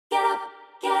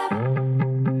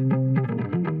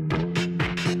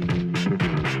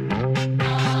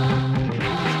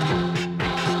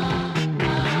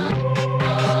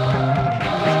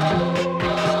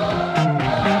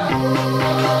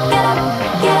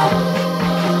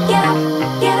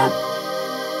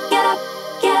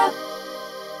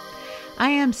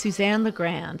I'm Suzanne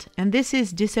Legrand, and this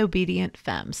is Disobedient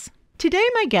Femmes. Today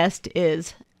my guest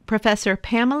is Professor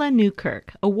Pamela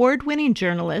Newkirk, award-winning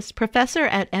journalist, professor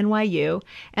at NYU,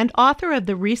 and author of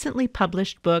the recently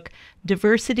published book,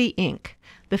 Diversity, Inc.,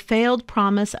 The Failed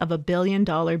Promise of a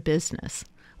Billion-Dollar Business.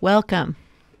 Welcome.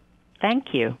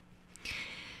 Thank you.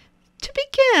 To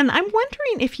begin, I'm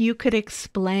wondering if you could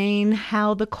explain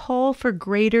how the call for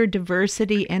greater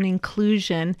diversity and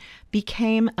inclusion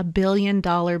became a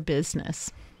billion-dollar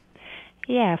business.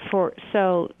 Yeah,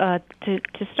 to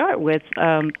start with,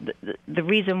 the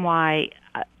reason why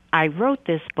I wrote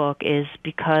this book is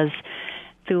because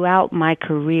throughout my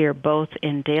career, both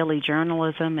in daily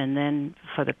journalism and then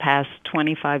for the past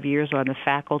 25 years on the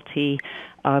faculty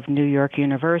of New York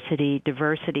University,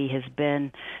 diversity has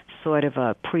been sort of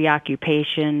a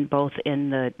preoccupation both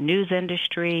in the news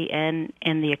industry and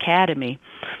in the academy.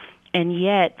 And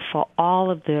yet, for all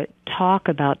of the talk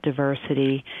about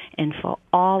diversity and for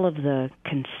all of the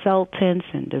consultants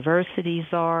and diversity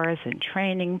czars and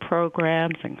training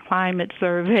programs and climate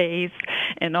surveys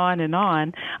and on,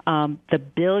 the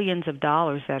billions of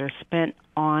dollars that are spent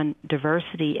on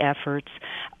diversity efforts,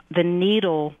 the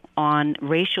needle on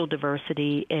racial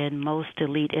diversity in most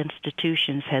elite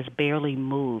institutions has barely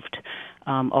moved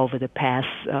over the past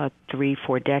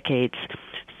 3-4 decades.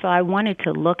 So I wanted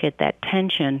to look at that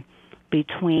tension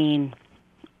between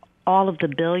all of the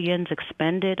billions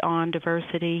expended on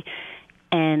diversity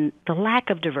and the lack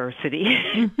of diversity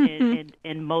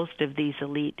in most of these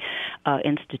elite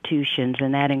institutions.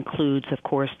 And that includes, of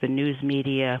course, the news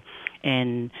media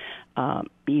and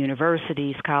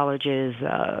universities, colleges,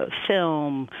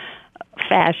 film,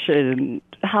 fashion,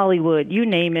 Hollywood, you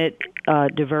name it.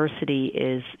 Diversity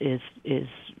is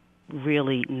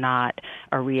really not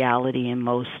a reality in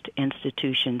most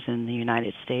institutions in the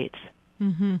United States.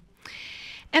 Mm-hmm.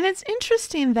 And it's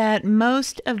interesting that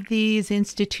most of these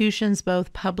institutions,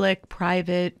 both public,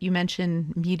 private, you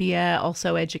mentioned media,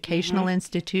 also educational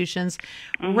institutions,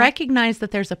 recognize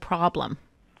that there's a problem.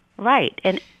 Right.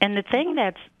 And the thing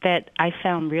that I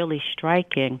found really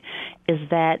striking is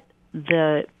that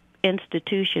the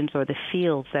institutions or the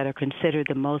fields that are considered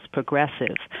the most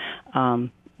progressive,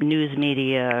 news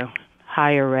media,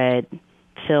 higher ed,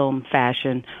 film,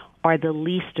 fashion, are the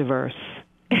least diverse.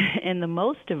 And the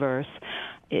most diverse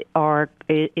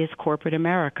is corporate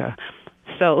America.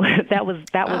 So that was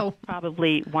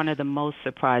probably one of the most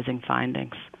surprising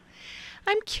findings.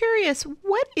 I'm curious,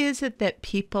 what is it that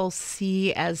people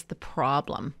see as the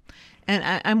problem?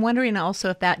 And I'm wondering also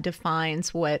if that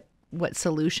defines what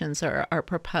solutions are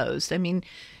proposed. I mean,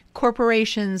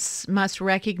 corporations must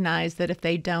recognize that if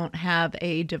they don't have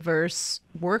a diverse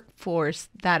workforce,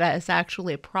 that is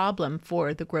actually a problem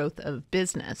for the growth of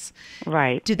business.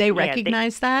 Right. Do they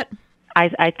recognize that?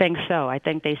 I think so. I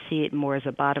think they see it more as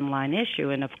a bottom line issue.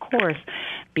 And of course,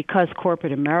 because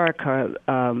corporate America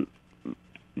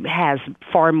has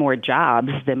far more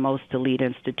jobs than most elite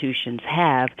institutions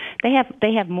have,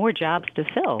 they have more jobs to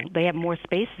fill. They have more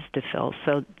spaces to fill.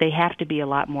 So they have to be a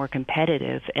lot more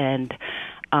competitive, and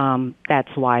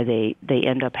that's why they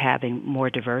end up having more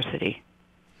diversity.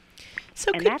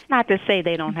 And that's not to say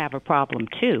they don't have a problem,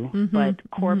 too, but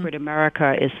corporate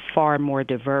America is far more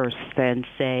diverse than,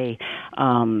 say,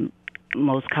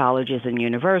 most colleges and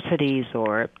universities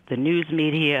or the news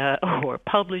media or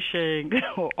publishing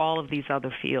or all of these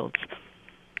other fields.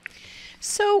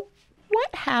 So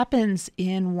what happens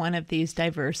in one of these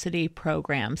diversity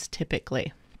programs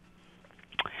typically?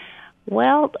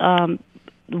 Well,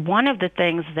 one of the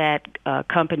things that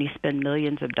companies spend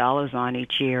millions of dollars on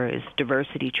each year is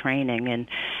diversity training,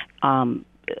 and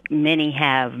many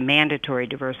have mandatory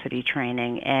diversity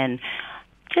training. And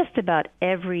just about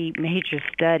every major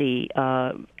study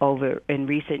over in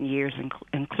recent years,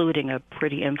 including a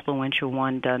pretty influential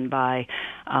one done by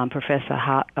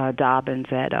Professor Dobbins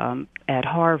at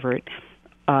Harvard,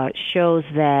 shows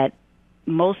that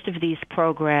most of these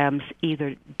programs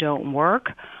either don't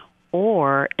work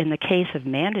or, in the case of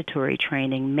mandatory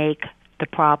training, make the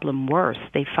problem worse.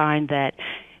 They find that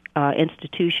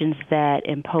institutions that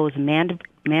impose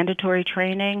mandatory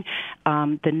training,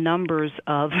 the numbers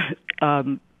of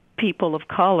people of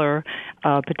color,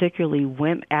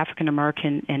 particularly African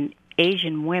American and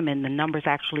Asian women, the numbers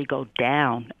actually go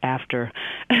down after,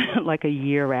 like a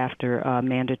year after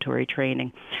mandatory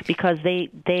training, because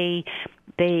they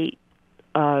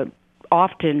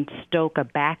often stoke a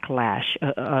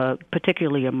backlash,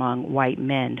 particularly among white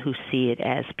men who see it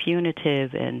as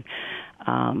punitive and,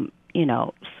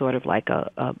 sort of like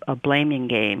a blaming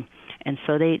game. And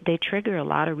so they trigger a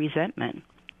lot of resentment.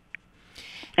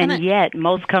 And yet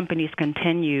most companies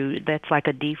continue, that's like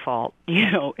a default,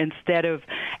 instead of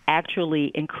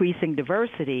actually increasing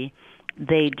diversity,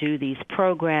 they do these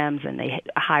programs and they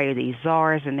hire these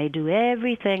czars and they do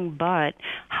everything but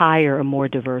hire a more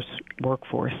diverse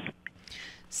workforce.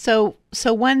 So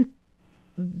one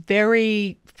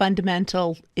very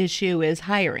fundamental issue is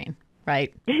hiring,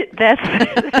 right? That's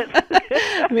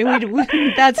I mean,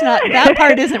 that's not, that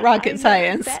part isn't rocket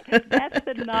science. That's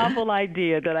the novel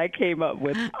idea that I came up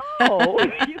with. Oh,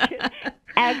 you can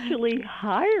actually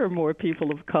hire more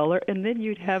people of color, and then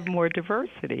you'd have more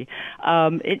diversity.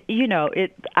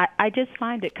 I just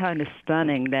find it kind of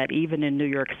stunning that even in New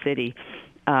York City,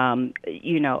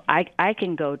 I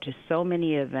can go to so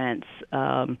many events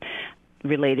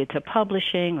related to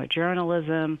publishing or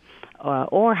journalism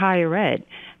or higher ed,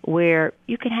 where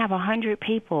you can have 100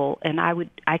 people, and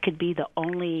I could be the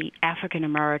only African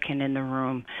American in the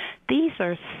room. These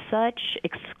are such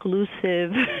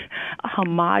exclusive,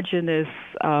 homogenous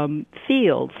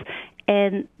fields,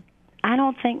 and I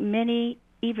don't think many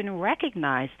even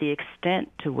recognize the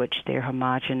extent to which they're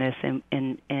homogenous and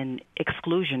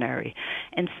exclusionary.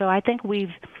 And so I think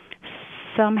we've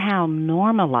somehow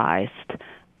normalized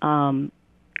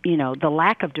the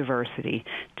lack of diversity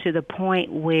to the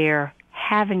point where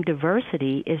having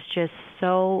diversity is just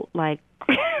so like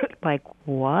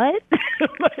what?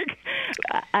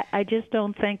 I just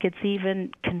don't think it's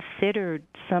even considered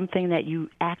something that you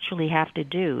actually have to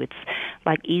do. It's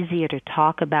like easier to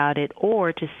talk about it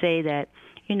or to say that,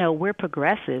 we're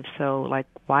progressive, so like,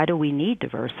 why do we need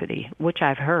diversity? Which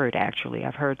I've heard, actually.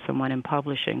 I've heard someone in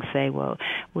publishing say, well,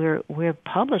 we're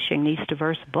publishing these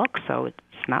diverse books, so it's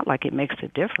not like it makes a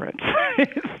difference.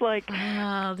 It's like,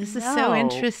 oh, this is so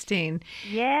interesting.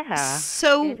 Yeah,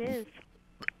 so it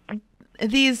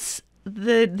is.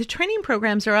 The training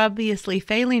programs are obviously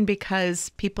failing because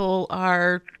people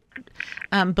are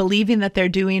believing that they're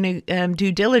doing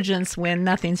due diligence when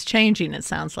nothing's changing, it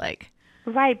sounds like.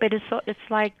 Right, but it's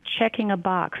like checking a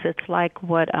box. It's like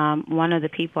what one of the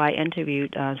people I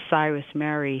interviewed, Cyrus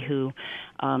Murray, who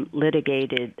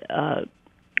litigated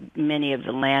many of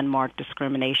the landmark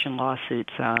discrimination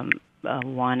lawsuits,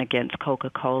 one against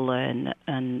Coca-Cola,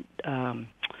 and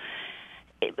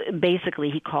basically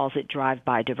he calls it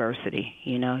drive-by diversity.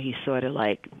 You sort of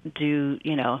like do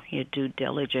your due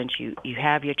diligence. You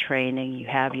have your training, you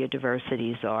have your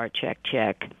diversity czar,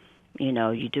 check.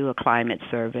 You do a climate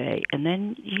survey, and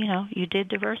then, you did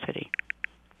diversity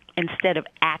instead of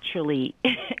actually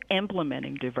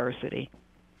implementing diversity.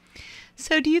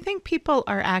 So do you think people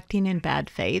are acting in bad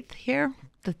faith here?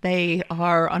 That they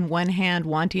are, on one hand,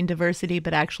 wanting diversity,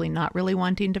 but actually not really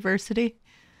wanting diversity?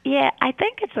 Yeah, I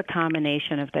think it's a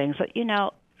combination of things.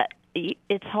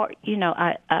 It's hard.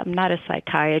 I'm not a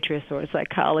psychiatrist or a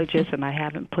psychologist, and I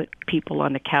haven't put people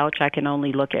on the couch. I can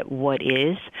only look at what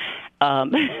is.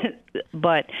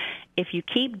 But if you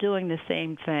keep doing the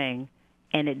same thing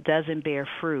and it doesn't bear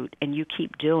fruit, and you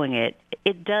keep doing it,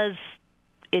 it does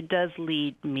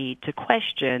lead me to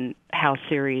question how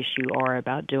serious you are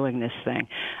about doing this thing.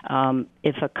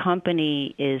 If a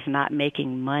company is not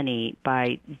making money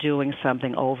by doing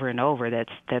something over and over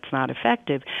that's not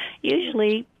effective,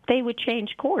 usually they would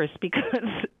change course because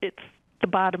it's the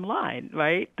bottom line,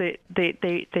 right?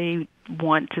 They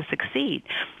want to succeed.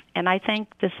 And I think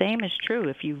the same is true.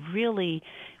 If you really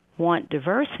want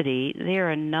diversity, there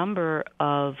are a number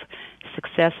of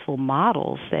successful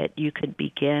models that you could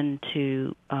begin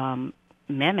to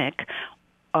mimic,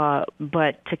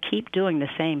 but to keep doing the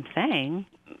same thing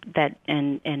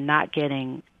and not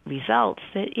getting results,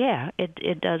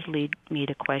 it does lead me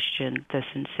to question the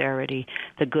sincerity,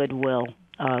 the goodwill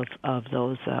of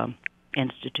those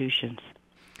institutions.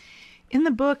 In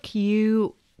the book,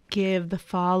 you give the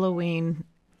following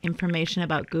information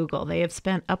about Google. They have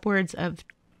spent upwards of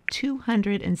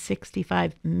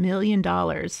 $265 million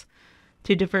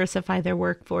to diversify their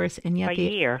workforce, and yet a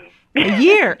year. A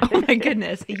year. Oh my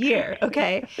goodness, a year.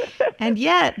 Okay, and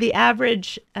yet the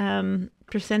average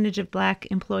percentage of Black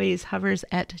employees hovers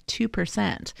at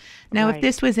 2%. Now, right. If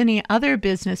this was any other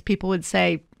business, people would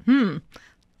say,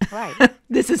 right.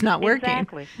 This is not working.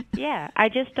 Exactly. Yeah. I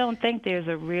just don't think there's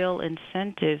a real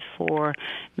incentive for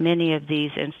many of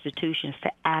these institutions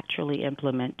to actually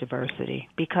implement diversity,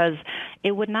 because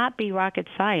it would not be rocket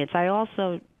science. I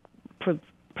also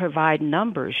provide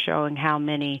numbers showing how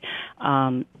many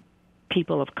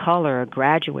people of color are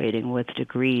graduating with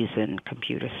degrees in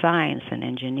computer science and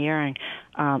engineering.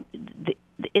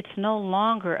 It's no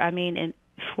longer,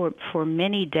 for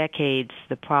many decades,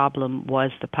 the problem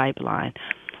was the pipeline.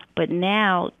 But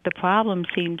now the problem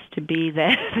seems to be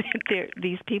that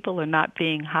these people are not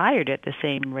being hired at the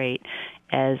same rate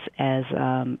as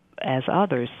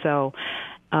others. So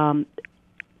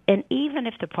And even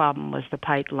if the problem was the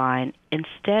pipeline,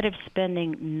 instead of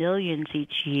spending millions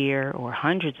each year or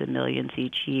hundreds of millions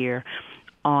each year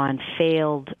on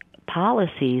failed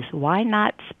policies, why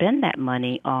not spend that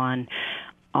money on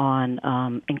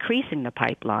increasing the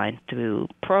pipeline through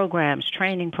programs,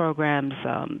 training programs,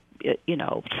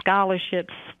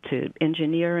 scholarships to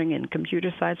engineering and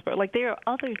computer science. But like, there are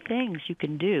other things you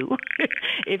can do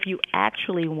if you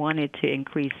actually wanted to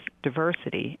increase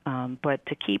diversity. But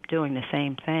to keep doing the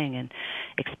same thing and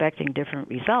expecting different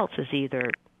results is either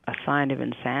a sign of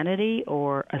insanity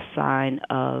or a sign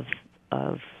of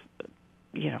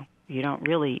you're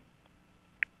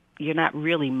not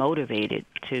really motivated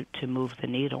to move the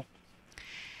needle.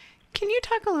 Can you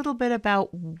talk a little bit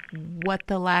about what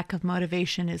the lack of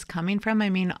motivation is coming from? I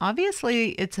mean,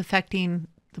 obviously it's affecting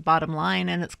the bottom line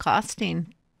and it's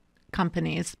costing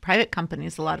companies, private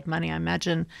companies, a lot of money. I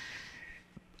imagine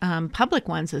public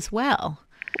ones as well.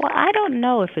 Well, I don't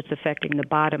know if it's affecting the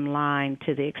bottom line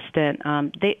to the extent.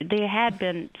 There had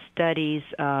been studies.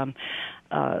 I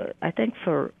think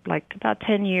for like about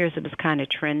 10 years, it was kind of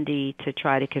trendy to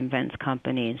try to convince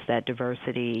companies that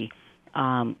diversity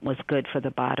was good for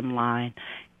the bottom line.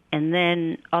 And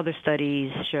then other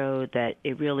studies showed that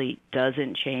it really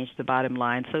doesn't change the bottom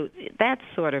line. So that's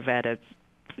sort of at a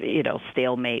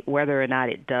stalemate, whether or not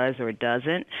it does or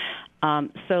doesn't.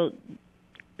 So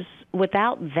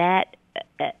without that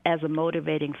as a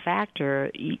motivating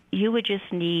factor, you would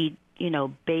just need,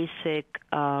 basic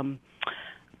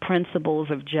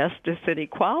principles of justice and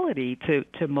equality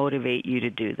to motivate you to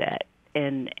do that.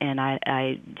 And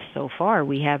I so far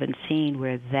we haven't seen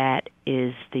where that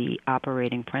is the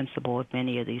operating principle of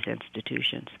many of these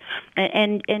institutions.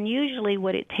 And usually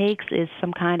what it takes is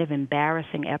some kind of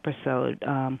embarrassing episode.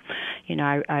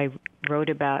 I wrote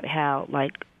about how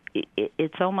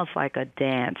it's almost like a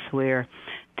dance where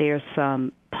there's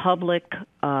some public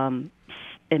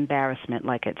embarrassment,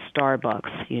 like at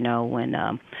Starbucks,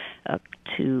 when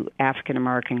two African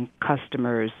American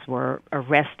customers were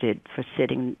arrested for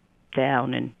sitting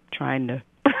down and trying to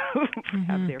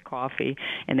have their coffee,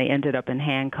 and they ended up in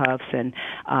handcuffs. And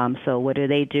so what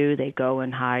do? They go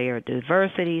and hire a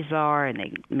diversity czar, and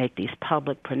they make these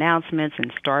public pronouncements.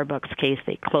 In Starbucks' case,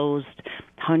 they closed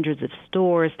hundreds of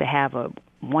stores to have a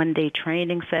one-day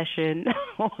training session.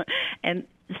 And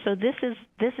so this is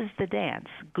the dance.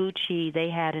 Gucci, they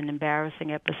had an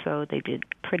embarrassing episode. They did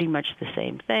pretty much the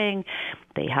same thing.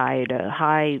 They hired a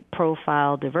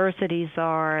high-profile diversity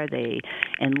czar. They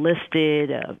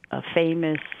enlisted a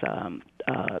famous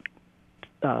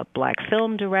black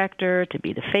film director to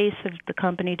be the face of the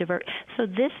company. So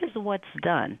this is what's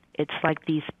done. It's like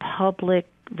these public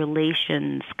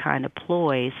relations kind of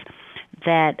ploys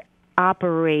that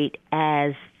operate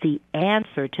as the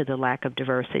answer to the lack of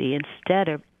diversity instead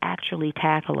of actually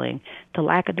tackling the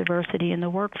lack of diversity in the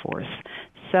workforce.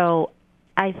 So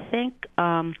I think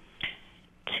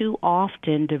too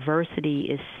often diversity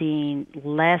is seen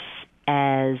less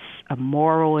as a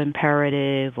moral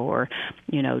imperative or,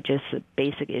 just a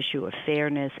basic issue of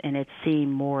fairness, and it's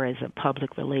seen more as a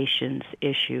public relations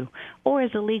issue or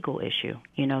as a legal issue.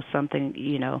 Something,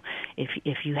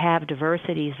 if you have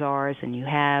diversity czars and you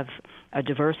have a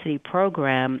diversity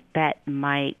program, that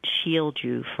might shield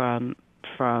you from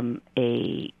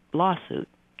a lawsuit,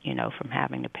 from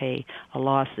having to pay a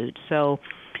lawsuit. So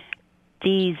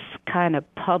these kind of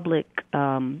public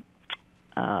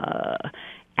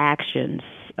actions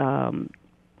are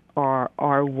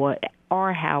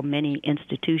how many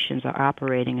institutions are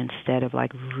operating instead of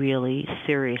really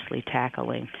seriously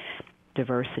tackling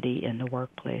diversity in the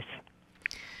workplace.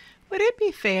 Would it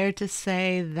be fair to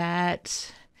say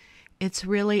that it's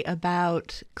really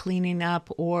about cleaning up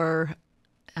or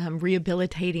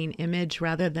rehabilitating image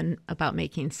rather than about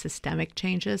making systemic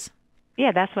changes?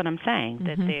 Yeah, that's what I'm saying,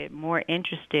 that they're more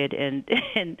interested in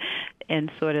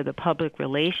sort of the public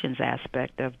relations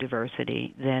aspect of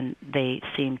diversity than they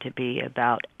seem to be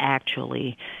about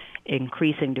actually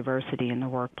increasing diversity in the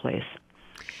workplace.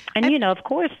 And, of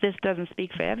course, this doesn't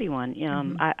speak for everyone.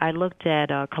 I looked at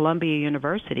Columbia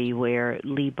University, where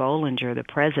Lee Bollinger, the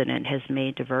president, has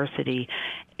made diversity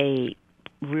a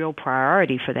real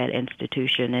priority for that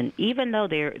institution. And even though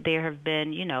there have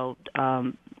been,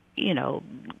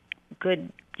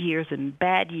 good years and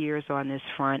bad years on this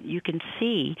front, you can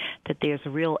see that there's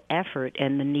a real effort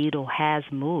and the needle has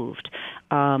moved.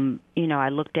 I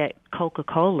looked at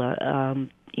Coca-Cola,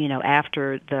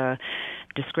 after the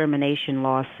discrimination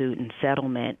lawsuit and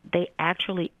settlement, they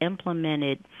actually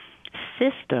implemented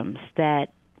systems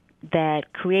that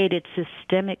created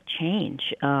systemic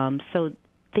change. So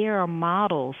there are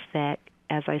models that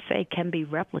as I say, can be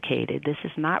replicated. This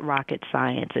is not rocket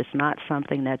science. It's not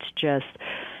something that's just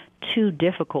too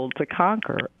difficult to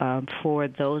conquer for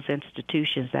those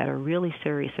institutions that are really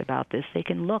serious about this. They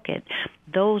can look at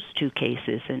those two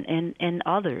cases and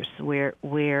others where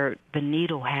the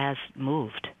needle has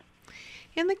moved.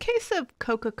 In the case of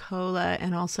Coca-Cola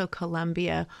and also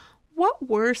Columbia, what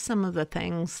were some of the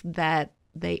things that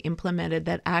they implemented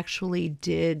that actually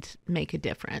did make a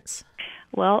difference?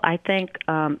 Well, I think,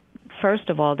 first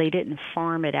of all, they didn't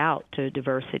farm it out to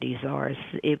diversity czars.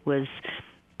 It was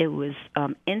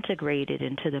integrated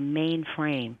into the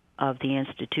mainframe of the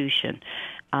institution.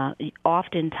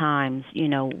 Oftentimes,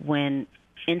 when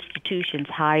institutions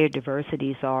hire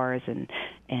diversity czars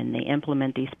and they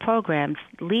implement these programs,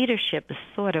 leadership is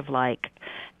sort of like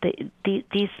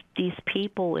these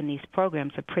people in these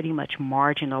programs are pretty much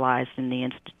marginalized in the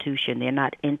institution. They're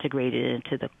not integrated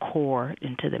into the core,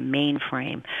 into the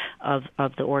mainframe of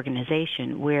the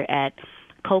organization. Where at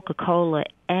Coca-Cola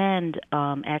and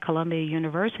at Columbia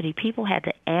University, people had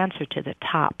to answer to the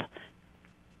top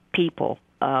people.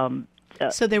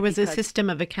 So there was a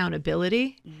system of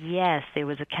accountability? Yes, there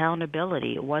was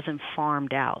accountability. It wasn't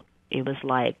farmed out. It was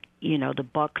like, the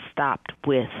buck stopped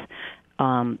with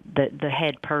the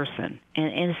head person.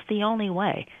 And it's the only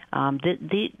way.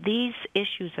 These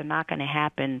issues are not going to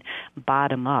happen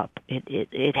bottom up.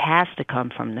 It has to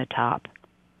come from the top.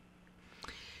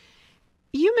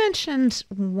 You mentioned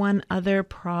one other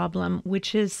problem,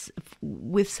 which is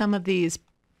with some of these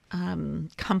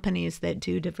companies that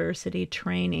do diversity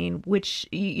training, which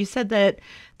you said that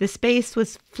the space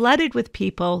was flooded with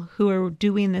people who are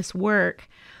doing this work,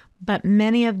 but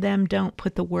many of them don't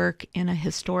put the work in a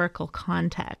historical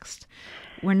context.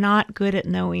 We're not good at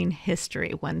knowing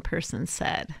history, one person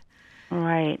said.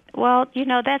 Right. Well,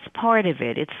 that's part of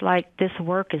it. It's like this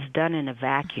work is done in a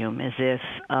vacuum, as if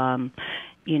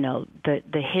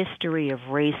the history of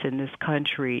race in this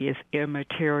country is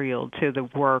immaterial to the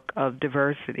work of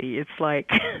diversity. It's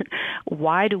like,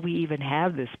 why do we even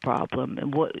have this problem?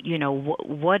 And what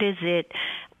is it?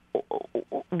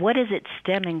 What is it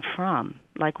stemming from?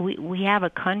 Like we have a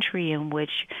country in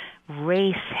which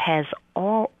race has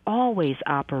always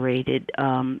operated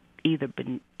either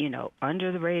been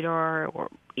under the radar or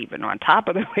even on top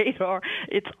of the radar.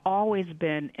 It's always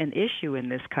been an issue in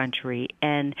this country,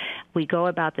 and we go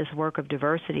about this work of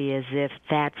diversity as if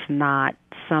that's not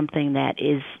something that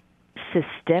is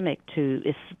systemic to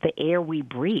it's the air we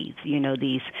breathe.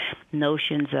 These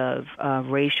notions of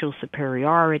racial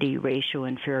superiority, racial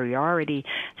inferiority.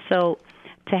 So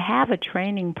to have a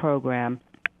training program,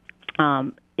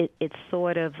 it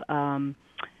sort of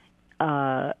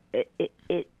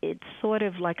it sort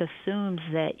of like assumes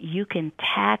that you can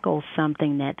tackle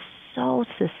something that's so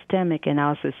systemic in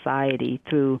our society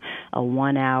through a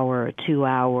 1 hour, or 2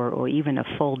 hour, or even a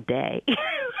full day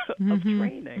of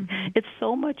training. It's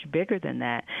so much bigger than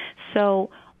that.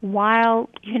 So while,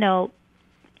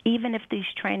 even if these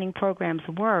training programs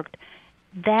worked,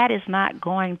 that is not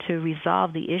going to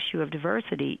resolve the issue of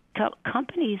diversity.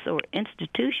 Companies or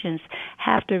institutions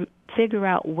have to figure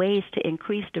out ways to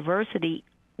increase diversity,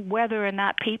 whether or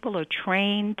not people are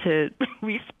trained to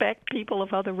respect people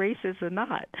of other races or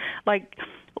not. Like,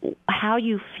 how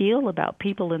you feel about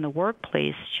people in the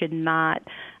workplace should not,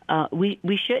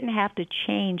 we shouldn't have to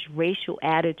change racial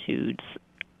attitudes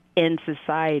in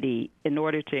society in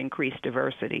order to increase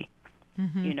diversity.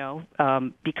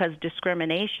 Because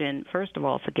discrimination, first of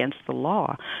all, is against the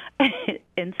law.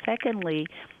 And secondly,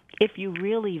 if you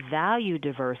really value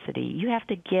diversity, you have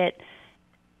to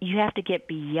get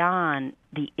beyond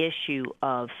the issue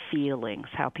of feelings,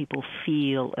 how people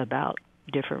feel about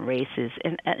different races.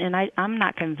 And I'm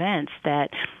not convinced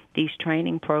that these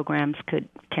training programs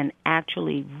can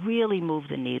actually really move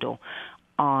the needle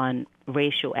on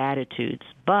racial attitudes.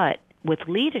 But with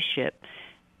leadership,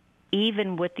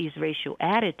 even with these racial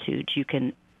attitudes, you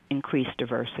can increase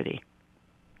diversity.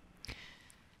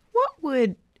 What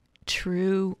would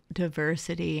true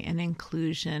diversity and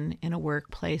inclusion in a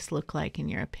workplace look like, in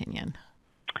your opinion?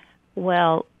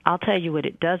 Well, I'll tell you what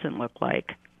it doesn't look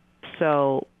like.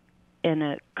 So in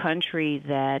a country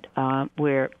that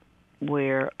where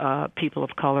people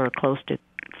of color are close to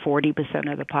 40%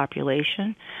 of the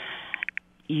population,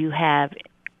 you have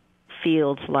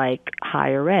fields like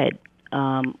higher ed,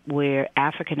 where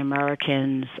African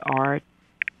Americans are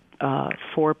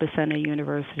 4% of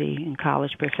university and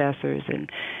college professors,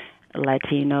 and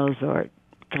Latinos are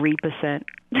 3%,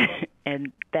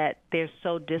 and that they're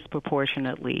so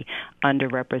disproportionately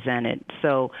underrepresented.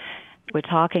 So we're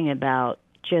talking about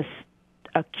just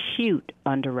acute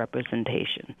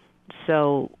underrepresentation.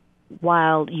 So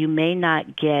while you may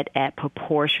not get at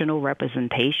proportional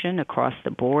representation across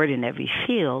the board in every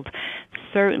field,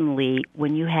 certainly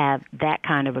when you have that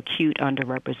kind of acute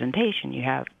underrepresentation, you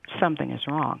have something is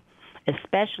wrong,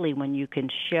 especially when you can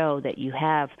show that you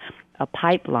have a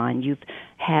pipeline, you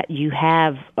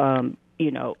have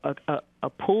a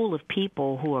pool of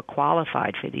people who are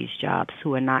qualified for these jobs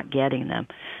who are not getting them.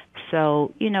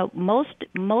 So, most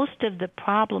of the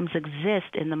problems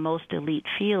exist in the most elite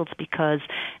fields because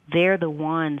they're the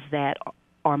ones that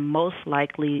are most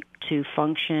likely to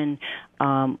function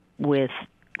with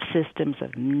systems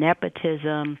of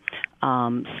nepotism,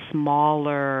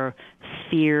 smaller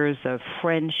spheres of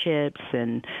friendships,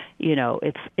 and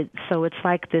so it's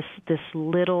like this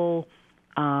little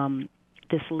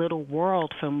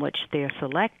world from which they're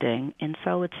selecting, and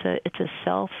so it's a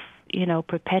self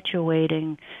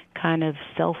perpetuating kind of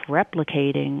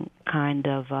self-replicating kind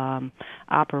of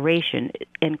operation.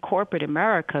 In corporate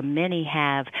America, many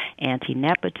have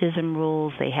anti-nepotism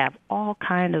rules. They have all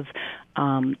kind of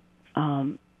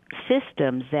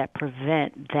systems that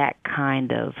prevent that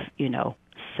kind of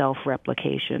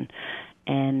self-replication,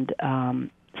 and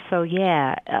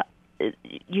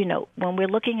when we're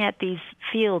looking at these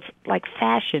fields like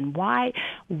fashion, why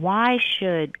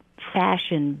should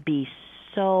fashion be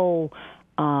so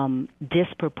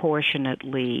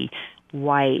disproportionately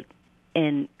white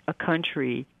in a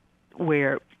country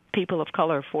where people of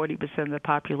color are 40% of the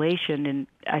population, and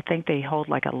I think they hold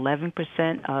like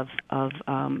 11% of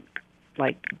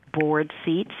like board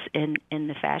seats in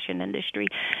the fashion industry.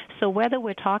 So whether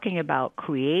we're talking about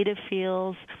creative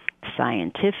fields,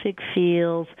 scientific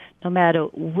fields, no matter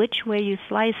which way you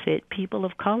slice it, people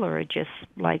of color are just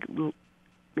like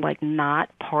not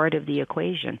part of the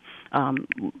equation.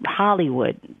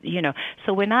 Hollywood,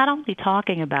 So we're not only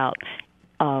talking about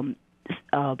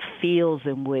fields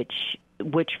in which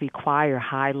require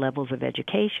high levels of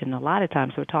education. A lot of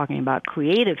times we're talking about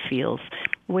creative fields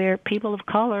where people of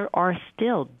color are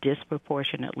still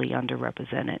disproportionately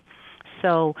underrepresented.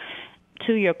 So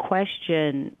to your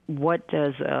question, what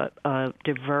does a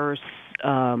diverse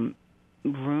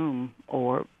room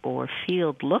or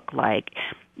field look like?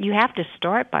 You have to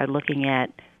start by looking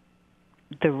at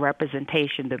the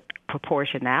representation, the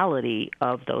proportionality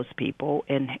of those people,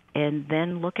 and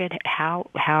then look at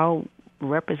how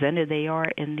represented they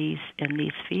are in these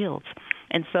fields.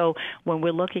 And so when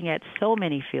we're looking at so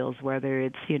many fields, whether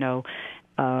it's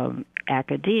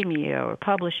academia or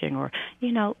publishing, or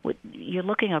you're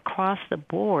looking across the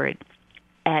board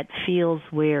at fields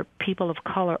where people of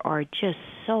color are just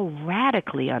so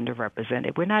radically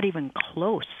underrepresented. We're not even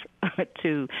close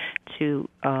to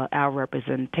our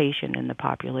representation in the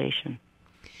population.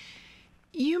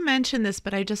 You mentioned this,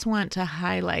 but I just want to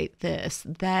highlight this,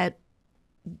 that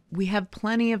we have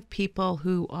plenty of people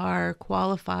who are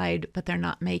qualified, but they're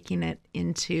not making it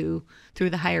through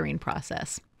the hiring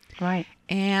process. Right.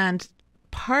 And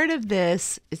part of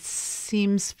this, it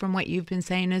seems from what you've been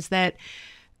saying, is that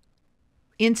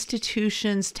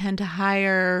institutions tend to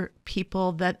hire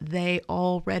people that they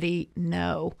already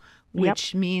know,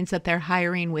 which means that they're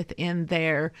hiring within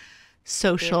their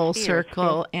social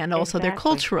circle and also their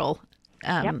cultural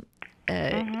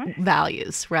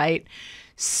values, right?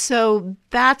 So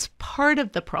that's part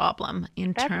of the problem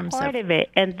terms of... That's part of it.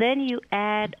 And then you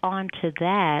add on to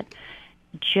that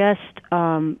just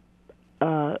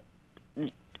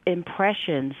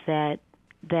impressions that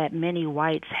many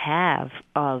whites have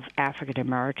of African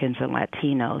Americans and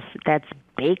Latinos. That's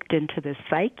baked into the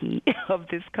psyche of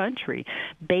this country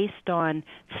based on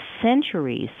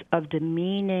centuries of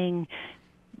demeaning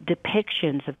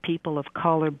depictions of people of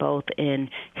color, both in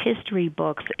history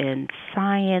books and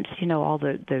science, all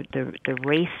the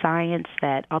race science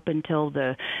that up until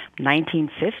the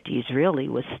 1950s really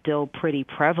was still pretty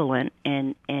prevalent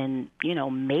in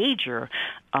major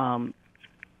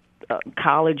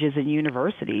colleges and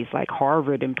universities like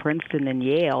Harvard and Princeton and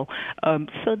Yale.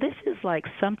 So this is like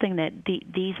something that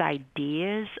these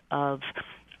ideas of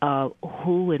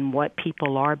who and what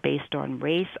people are based on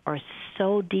race are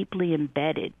so deeply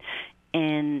embedded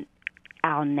in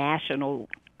our national,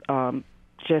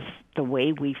 just the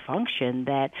way we function,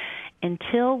 that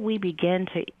until we begin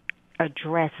to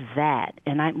address that,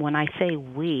 and when I say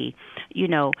we,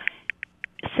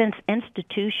 since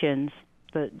institutions,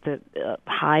 the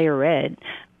higher ed,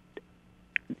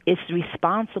 is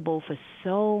responsible for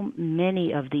so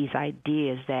many of these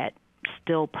ideas that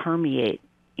still permeate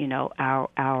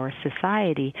our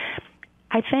society,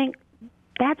 I think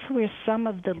that's where some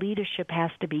of the leadership has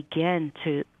to begin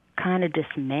to kind of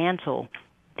dismantle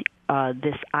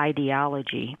this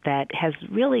ideology that has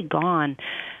really gone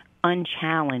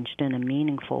unchallenged in a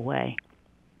meaningful way.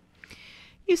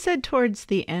 You said towards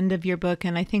the end of your book,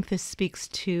 and I think this speaks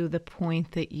to the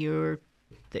point that you're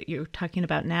talking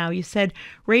about now. You said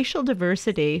racial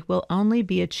diversity will only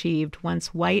be achieved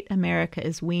once white America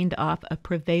is weaned off a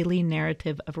prevailing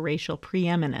narrative of racial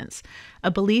preeminence,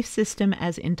 a belief system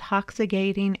as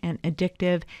intoxicating and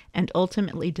addictive and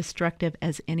ultimately destructive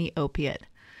as any opiate.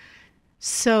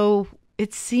 So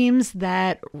it seems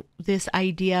that this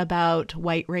idea about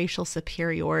white racial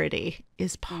superiority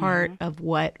is part of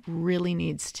what really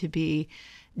needs to be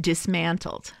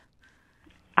dismantled.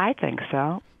 I think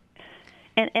so.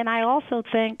 And I also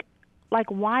think, like,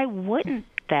 why wouldn't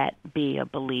that be a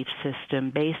belief system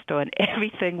based on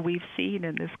everything we've seen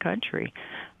in this country?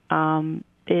 And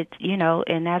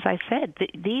as I said,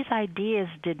 these ideas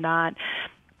did not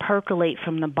percolate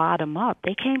from the bottom up.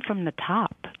 They came from the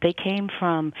top. They came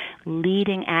from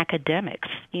leading academics.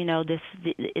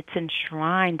 It's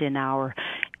enshrined in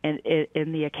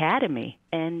in the academy.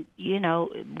 And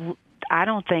I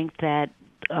don't think that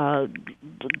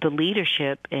the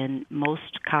leadership in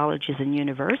most colleges and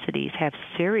universities have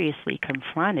seriously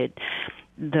confronted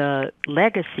the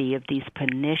legacy of these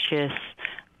pernicious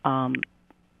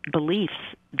beliefs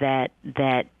that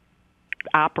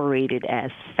operated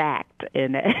as fact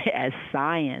and as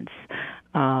science.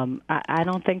 I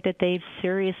don't think that they've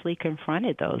seriously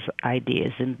confronted those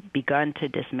ideas and begun to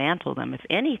dismantle them. If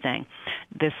anything,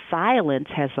 the silence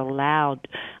has allowed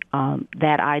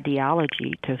that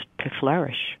ideology to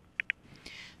flourish.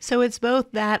 So it's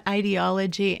both that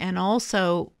ideology and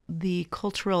also the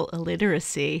cultural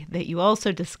illiteracy that you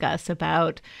also discuss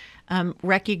about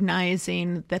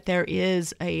recognizing that there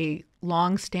is a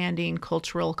long-standing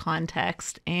cultural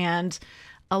context and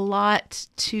a lot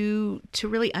to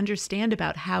really understand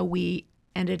about how we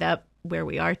ended up where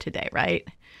we are today, right?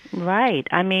 Right.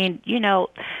 I mean,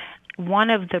 one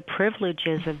of the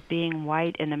privileges of being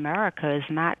white in America is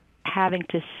not having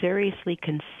to seriously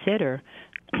consider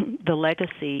the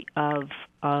legacy of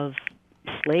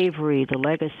slavery, the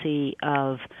legacy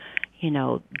of,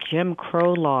 Jim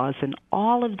Crow laws, and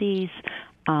all of these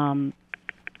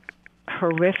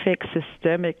horrific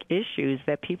systemic issues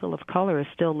that people of color are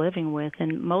still living with.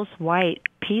 And most white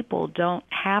people don't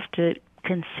have to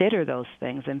consider those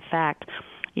things. In fact,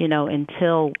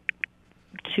 until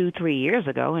 2-3 years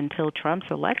ago, until Trump's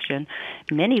election,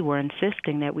 many were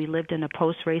insisting that we lived in a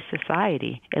post-race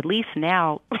society. At least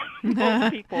now,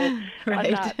 most people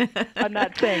are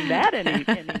not saying that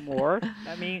anymore.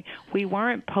 I mean, we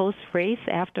weren't post-race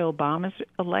after Obama's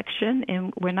election,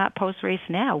 and we're not post-race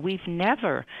now. We've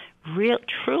never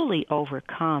truly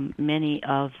overcome many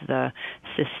of the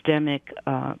systemic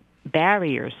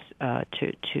barriers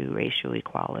to racial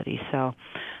equality. So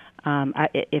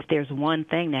if there's one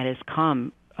thing that has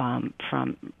come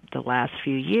from the last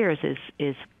few years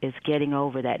is getting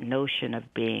over that notion of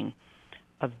being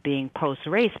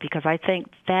post-race, because I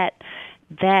think that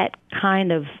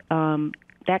kind of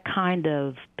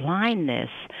blindness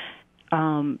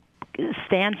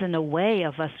stands in the way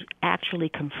of us actually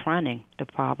confronting the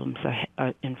problems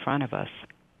in front of us.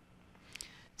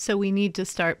 So we need to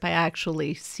start by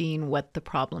actually seeing what the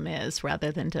problem is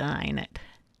rather than denying it.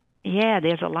 Yeah,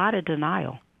 there's a lot of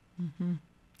denial. Mm-hmm.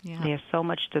 Yeah. There's so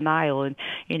much denial. And,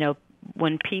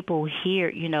 when people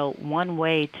hear, one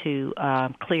way to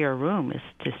clear a room is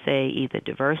to say either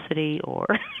diversity or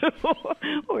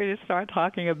or to start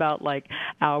talking about, like,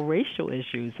 our racial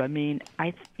issues. I mean,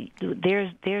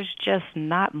 there's just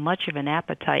not much of an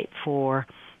appetite for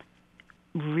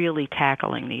really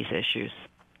tackling these issues.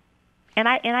 And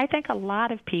I think a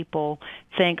lot of people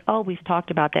think, oh, we've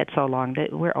talked about that so long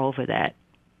that we're over that.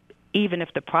 Even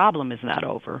if the problem is not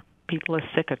over, people are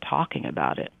sick of talking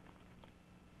about it.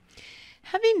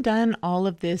 Having done all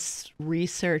of this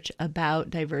research about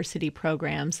diversity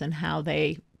programs and how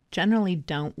they generally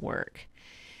don't work,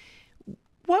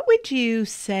 what would you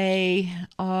say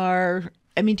do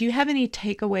you have any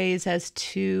takeaways as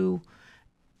to,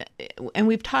 and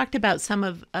we've talked about some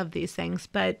of these things,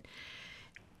 but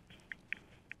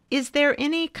is there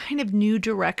any kind of new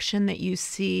direction that you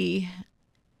see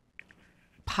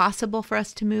possible for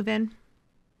us to move in?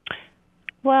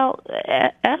 Well,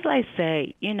 as I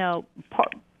say,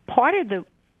 part of the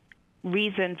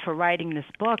reason for writing this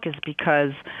book is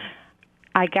because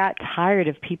I got tired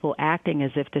of people acting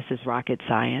as if this is rocket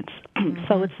science. Mm-hmm.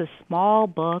 So it's a small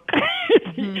book,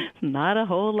 not a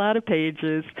whole lot of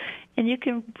pages, and you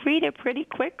can read it pretty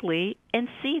quickly and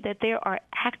see that there are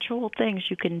actual things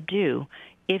you can do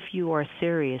if you are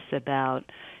serious about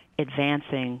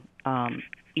advancing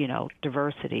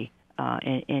diversity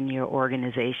in your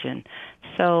organization.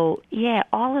 So yeah,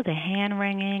 all of the hand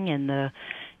wringing and the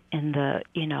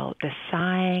the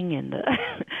sighing and the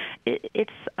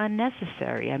it's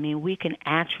unnecessary. I mean, we can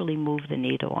actually move the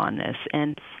needle on this.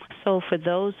 And so for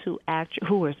those who are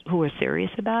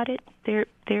serious about it,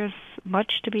 there's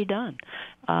much to be done.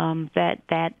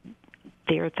 That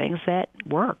there are things that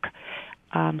work.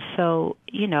 So,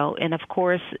 and of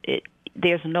course,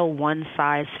 there's no one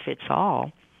size fits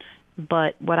all.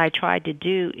 But what I tried to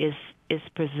do is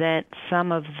present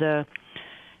some of the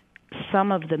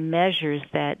measures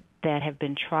that have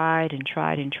been tried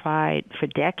for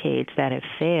decades that have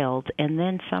failed, and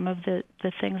then some of the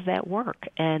things that work.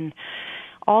 And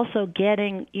also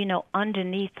getting,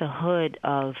 underneath the hood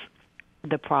of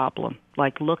the problem,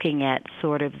 like looking at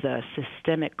sort of the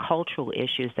systemic cultural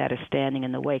issues that are standing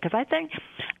in the way. Because I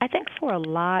think for a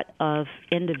lot of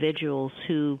individuals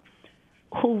who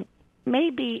may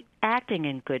be acting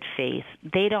in good faith,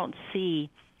 they don't see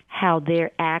how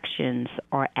their actions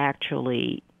are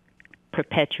actually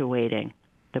perpetuating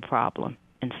the problem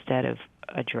instead of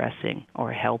addressing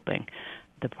or helping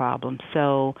the problem.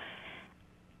 So,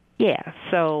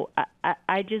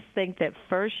 I just think that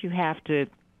first you have to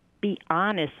be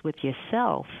honest with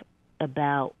yourself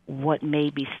about what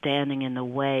may be standing in the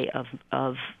way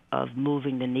of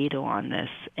moving the needle on this.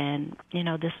 And,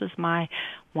 this was my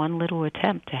one little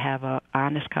attempt to have an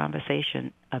honest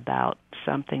conversation about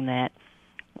something that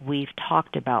we've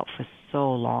talked about for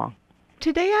so long.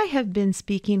 Today I have been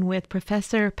speaking with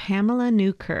Professor Pamela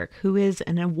Newkirk, who is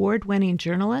an award-winning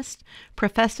journalist,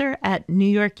 professor at New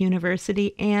York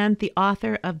University, and the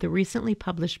author of the recently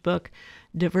published book,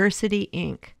 Diversity,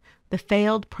 Inc., The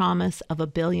Failed Promise of a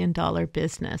Billion-Dollar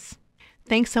Business.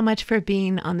 Thanks so much for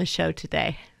being on the show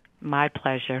today. My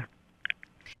pleasure.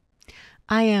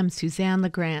 I am Suzanne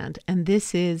LeGrand, and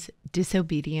this is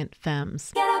Disobedient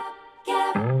Femmes. Get up,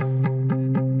 get up.